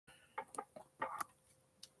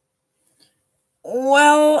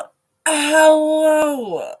Well,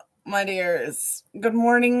 hello, my dears. Good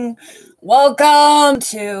morning. Welcome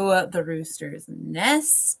to the Rooster's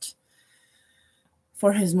nest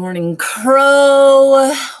for his morning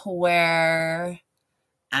crow, where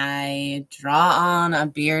I draw on a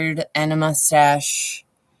beard and a mustache,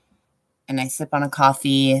 and I sip on a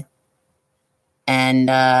coffee, and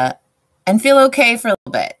feel okay for a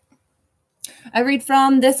little bit. I read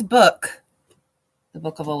from this book, The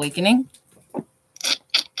Book of Awakening,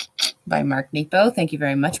 by Mark Nepo. Thank you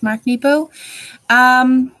very much, Mark Nepo.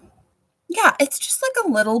 Yeah, it's just like a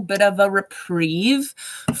little bit of a reprieve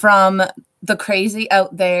from the crazy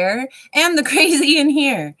out there and the crazy in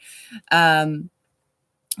here.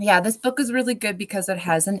 Yeah, this book is really good because it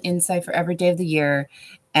has an insight for every day of the year,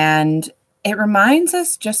 and it reminds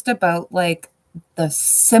us just about like the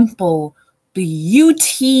simple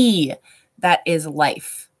beauty that is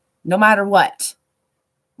life. No matter what,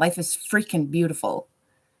 life is freaking beautiful.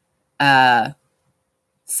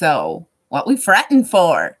 So what we fretting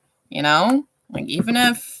for, you know, like even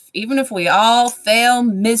if we all fail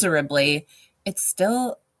miserably, it's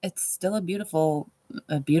still a beautiful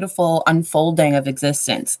unfolding of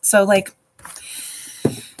existence. So like,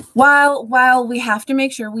 while we have to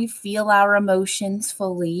make sure we feel our emotions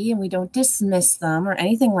fully and we don't dismiss them or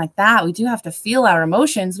anything like that, we do have to feel our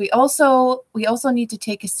emotions. We also need to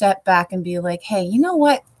take a step back and be like, hey, you know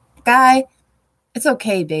what, guy? It's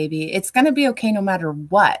okay, baby. It's going to be okay no matter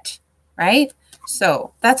what, right?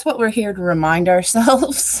 So that's what we're here to remind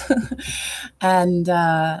ourselves. And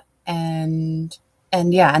yeah, and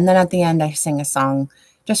then at the end I sing a song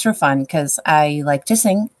just for fun because I like to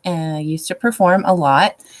sing and I used to perform a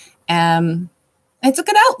lot. It's a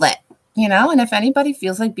good outlet, you know, and if anybody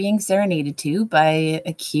feels like being serenaded to by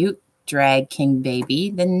a cute drag king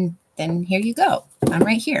baby, then here you go. I'm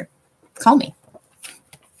right here. Call me.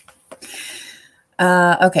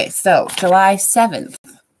 Okay, so July 7th.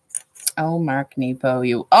 Oh, Mark Nepo,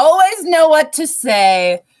 you always know what to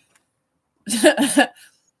say. It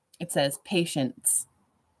says, patience.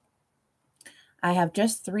 I have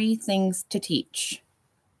just 3 things to teach: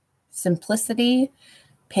 simplicity,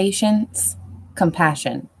 patience,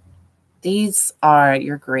 compassion. These are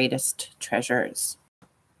your greatest treasures.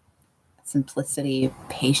 Simplicity,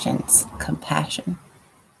 patience, compassion.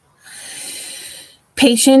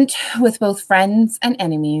 Patient with both friends and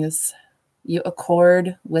enemies, you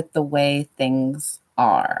accord with the way things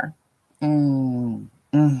are. That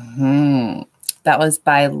was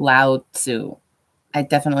by Lao Tzu. I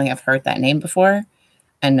definitely have heard that name before.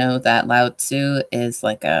 I know that Lao Tzu is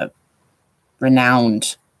like a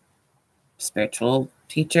renowned spiritual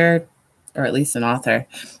teacher, or at least an author.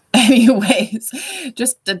 Anyways,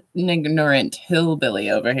 just an ignorant hillbilly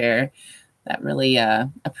over here that really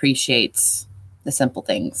appreciates the simple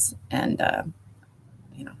things. And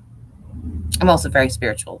you know, I'm also very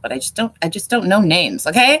spiritual, but I just don't know names,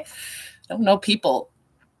 okay? I don't know people.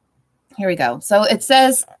 Here we go. So it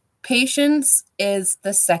says, patience is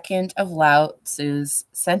the second of Lao Tzu's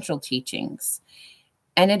central teachings,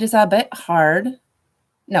 and it is a bit hard.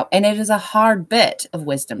 No, and it is a hard bit of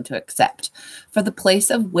wisdom to accept, for the place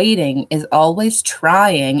of waiting is always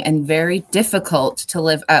trying and very difficult to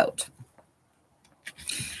live out.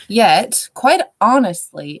 Yet, quite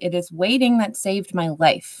honestly, it is waiting that saved my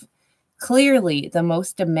life. Clearly, the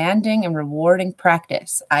most demanding and rewarding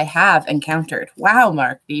practice I have encountered. Wow,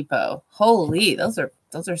 Mark Nepo. Holy, those are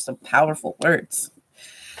some powerful words.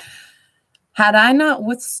 Had I not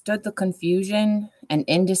withstood the confusion and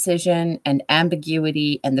indecision and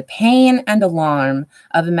ambiguity and the pain and alarm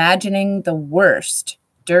of imagining the worst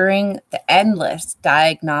during the endless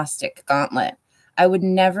diagnostic gauntlet, I would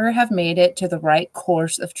never have made it to the right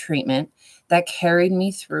course of treatment that carried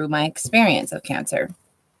me through my experience of cancer.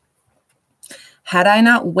 Had I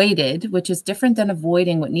not waited, which is different than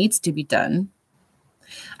avoiding what needs to be done,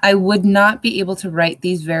 I would not be able to write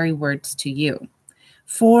these very words to you,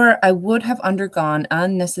 for I would have undergone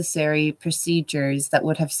unnecessary procedures that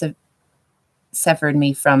would have severed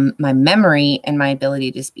me from my memory and my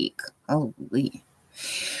ability to speak. Holy.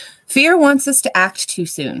 Fear wants us to act too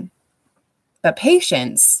soon. But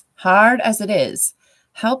patience, hard as it is,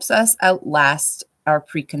 helps us outlast our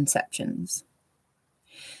preconceptions.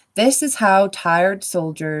 This is how tired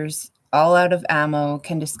soldiers, all out of ammo,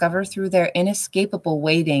 can discover through their inescapable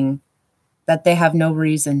waiting that they have no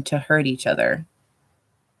reason to hurt each other.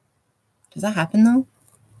 Does that happen, though?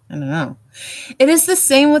 I don't know. It is the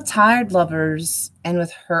same with tired lovers and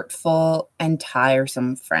with hurtful and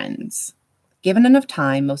tiresome friends. Given enough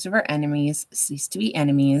time, most of our enemies cease to be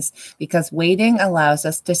enemies because waiting allows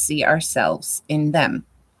us to see ourselves in them.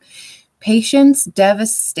 Patience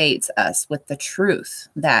devastates us with the truth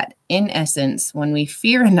that, in essence, when we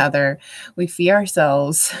fear another, we fear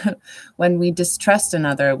ourselves. When we distrust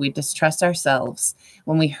another, we distrust ourselves.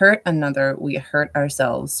 When we hurt another, we hurt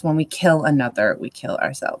ourselves. When we kill another, we kill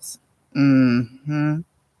ourselves.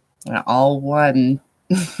 All one.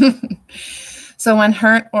 So when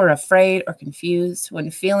hurt or afraid or confused,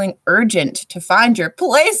 when feeling urgent to find your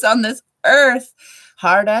place on this earth,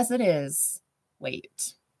 hard as it is,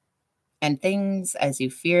 wait. And things as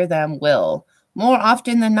you fear them will, more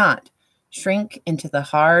often than not, shrink into the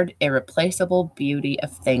hard, irreplaceable beauty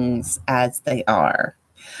of things as they are,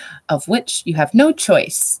 of which you have no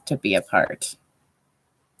choice to be a part.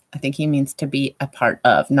 I think he means to be a part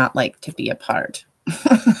of, not like to be a part.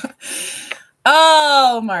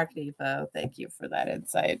 Oh, Mark Nepo, thank you for that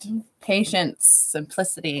insight. Patience,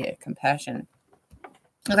 simplicity, compassion.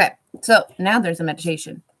 Okay, so now there's a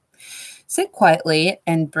meditation. Sit quietly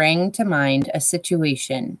and bring to mind a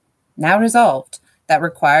situation, now resolved, that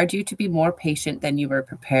required you to be more patient than you were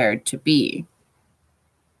prepared to be.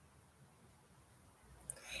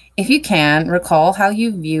 If you can, recall how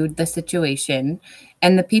you viewed the situation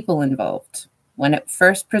and the people involved, when it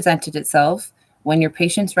first presented itself, when your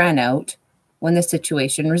patience ran out, when the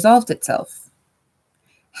situation resolved itself.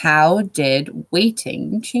 How did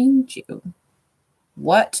waiting change you?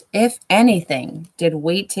 What, if anything, did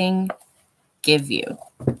waiting give you?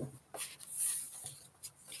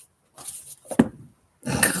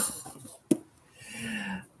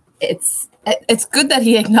 It's good that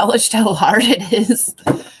he acknowledged how hard it is,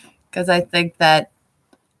 because I think that,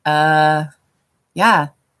 yeah,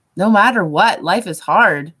 no matter what, life is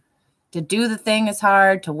hard. To do the thing is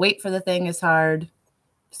hard. To wait for the thing is hard.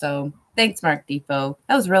 So thanks, Mark Nepo.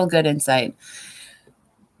 That was real good insight.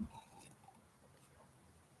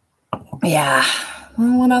 Yeah.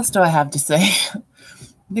 Well, what else do I have to say? I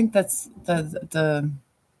think that's the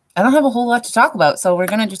I don't have a whole lot to talk about, so we're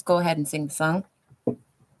going to just go ahead and sing the song.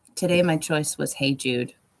 Today, my choice was Hey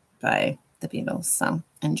Jude by the Beatles, so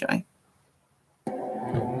enjoy.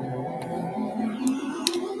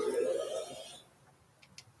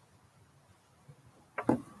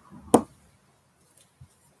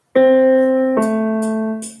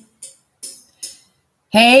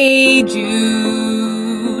 Hey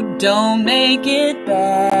Jude, don't make it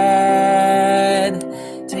bad.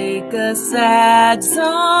 Take a sad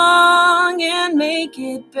song and make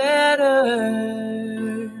it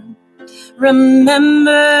better.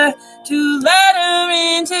 Remember to let her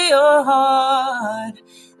into your heart.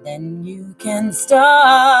 Then you can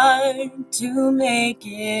start to make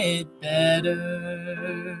it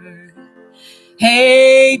better.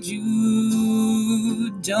 Hey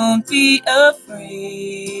Jude, don't be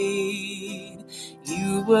afraid.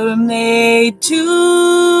 You were made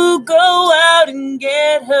to go out and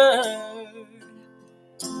get her.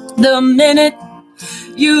 The minute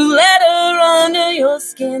you let her under your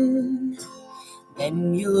skin,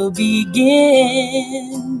 then you'll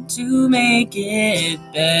begin to make it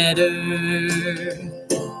better.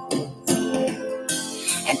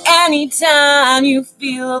 And anytime you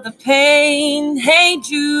feel the pain, hey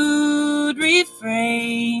Jude,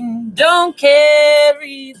 refrain. Don't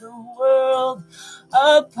carry the world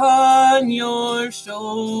upon your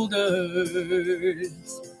shoulders.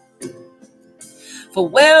 For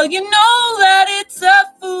well you know that it's a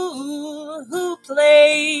fool who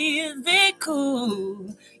plays it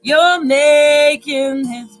cool. You're making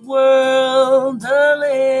his world a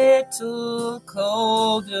little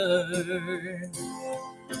colder.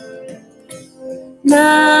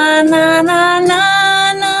 Na na na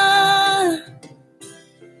na na.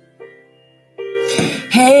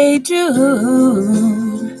 Hey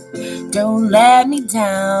Jude, don't let me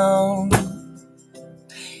down.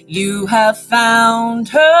 You have found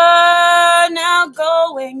her, now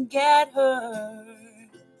go and get her.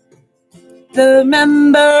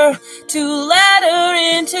 Remember to let her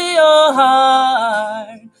into your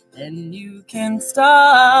heart. Then you can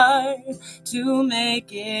start to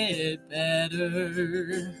make it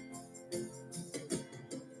better.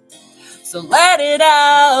 So let it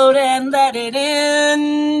out and let it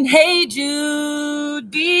in. Hey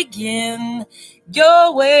Jude, begin.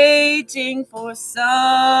 You're waiting for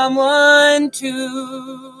someone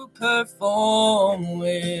to perform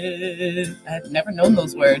with. I've never known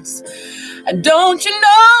those words. And don't you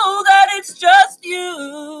know that it's just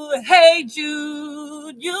you? Hey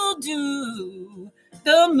Jude, you'll do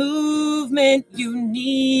the movement you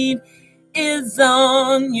need is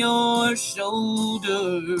on your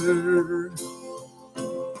shoulder.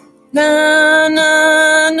 Na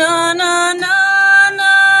na na na na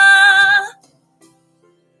na.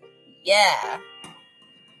 Yeah.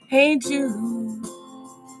 Hey Jude,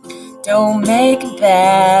 don't make it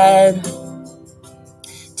bad.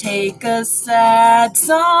 Take a sad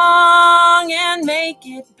song and make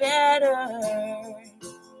it better.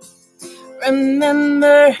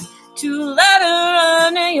 Remember to let her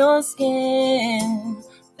under your skin.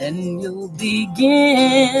 Then you'll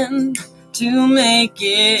begin to make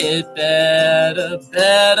it better,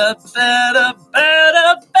 better, better, better,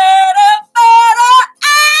 better, better.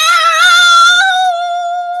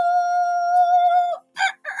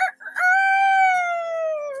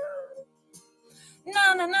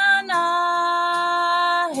 Na na na na,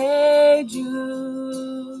 hey Jude.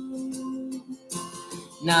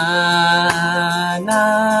 Na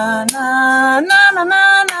na na na na na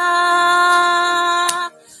na,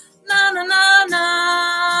 na na na na,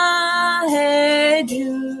 hey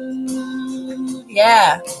Jude.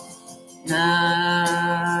 Yeah. Na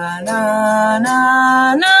na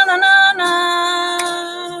na na na na na,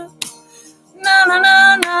 na na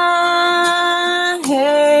na na,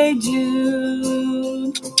 hey Jude.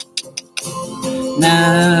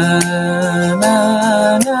 Na na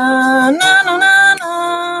na na na na na,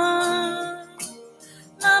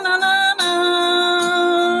 na na na na,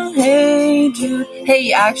 hey Jude.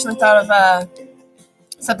 Hey, I actually thought of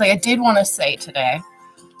something I did want to say today.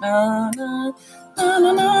 Na na na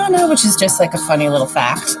na na na, which is just like a funny little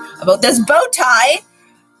fact about this bow tie.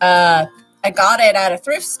 I got it at a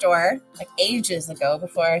thrift store like ages ago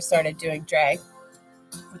before I started doing drag,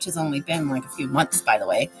 which has only been like a few months, by the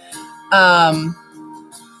way.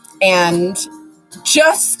 And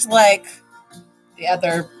just like the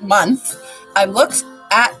other month, I looked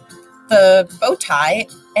at the bow tie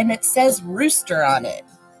and it says Rooster on it.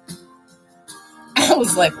 I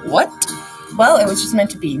was like, what? Well, it was just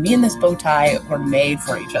meant to be. Me and this bow tie were made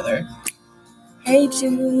for each other. Hey,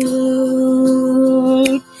 Jude.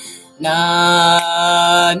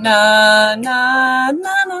 Na, na, na, na,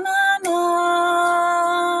 na, na, na.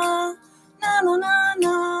 Na, na, na,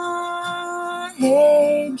 na.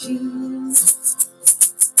 Hey, Jude.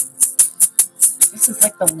 This is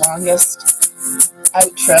like the longest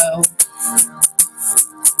outro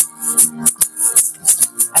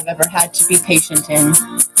I've ever had to be patient in.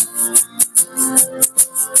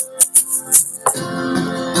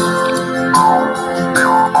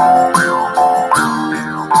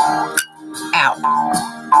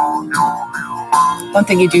 One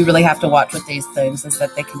thing you do really have to watch with these things is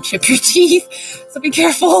that they can chip your teeth, so be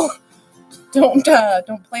careful. Don't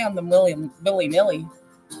play on them willy-nilly.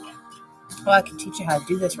 Well, I can teach you how to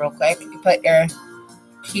do this real quick. You put your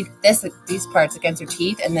teeth, these parts against your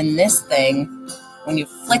teeth, and then this thing, when you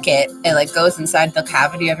flick it, it like goes inside the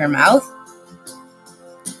cavity of your mouth,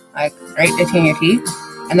 like right between your teeth,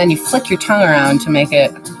 and then you flick your tongue around to make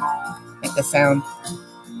the sound.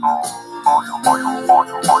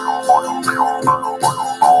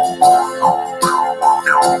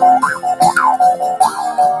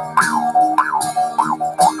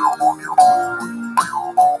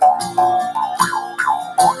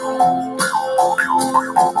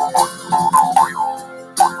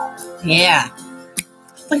 Yeah.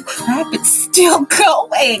 Holy crap, it's still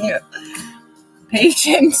going.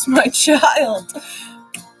 Patience, my child.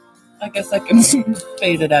 I guess I can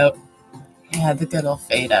fade it out. Yeah, the good old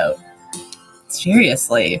fade out.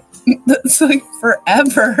 Seriously. That's like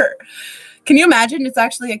forever. Can you imagine? It's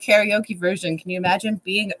actually a karaoke version. Can you imagine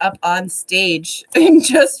being up on stage and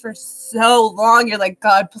just for so long you're like,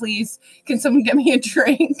 God, please, can someone get me a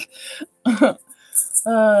drink?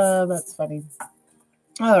 That's funny.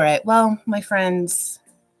 All right. Well, my friends,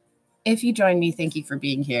 if you joined me, thank you for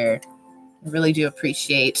being here. I really do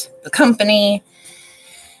appreciate the company.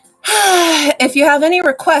 If you have any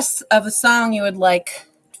requests of a song you would like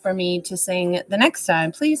for me to sing the next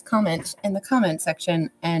time, please comment in the comment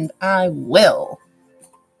section and I will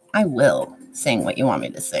sing what you want me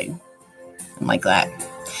to sing. I'm like that.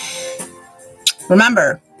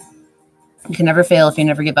 Remember, you can never fail if you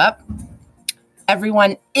never give up.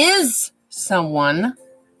 Everyone is someone.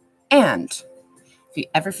 And if you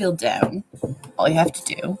ever feel down, all you have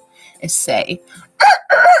to do is say,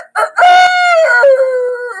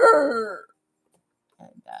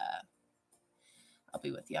 and I'll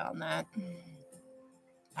be with you on that.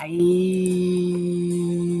 Bye.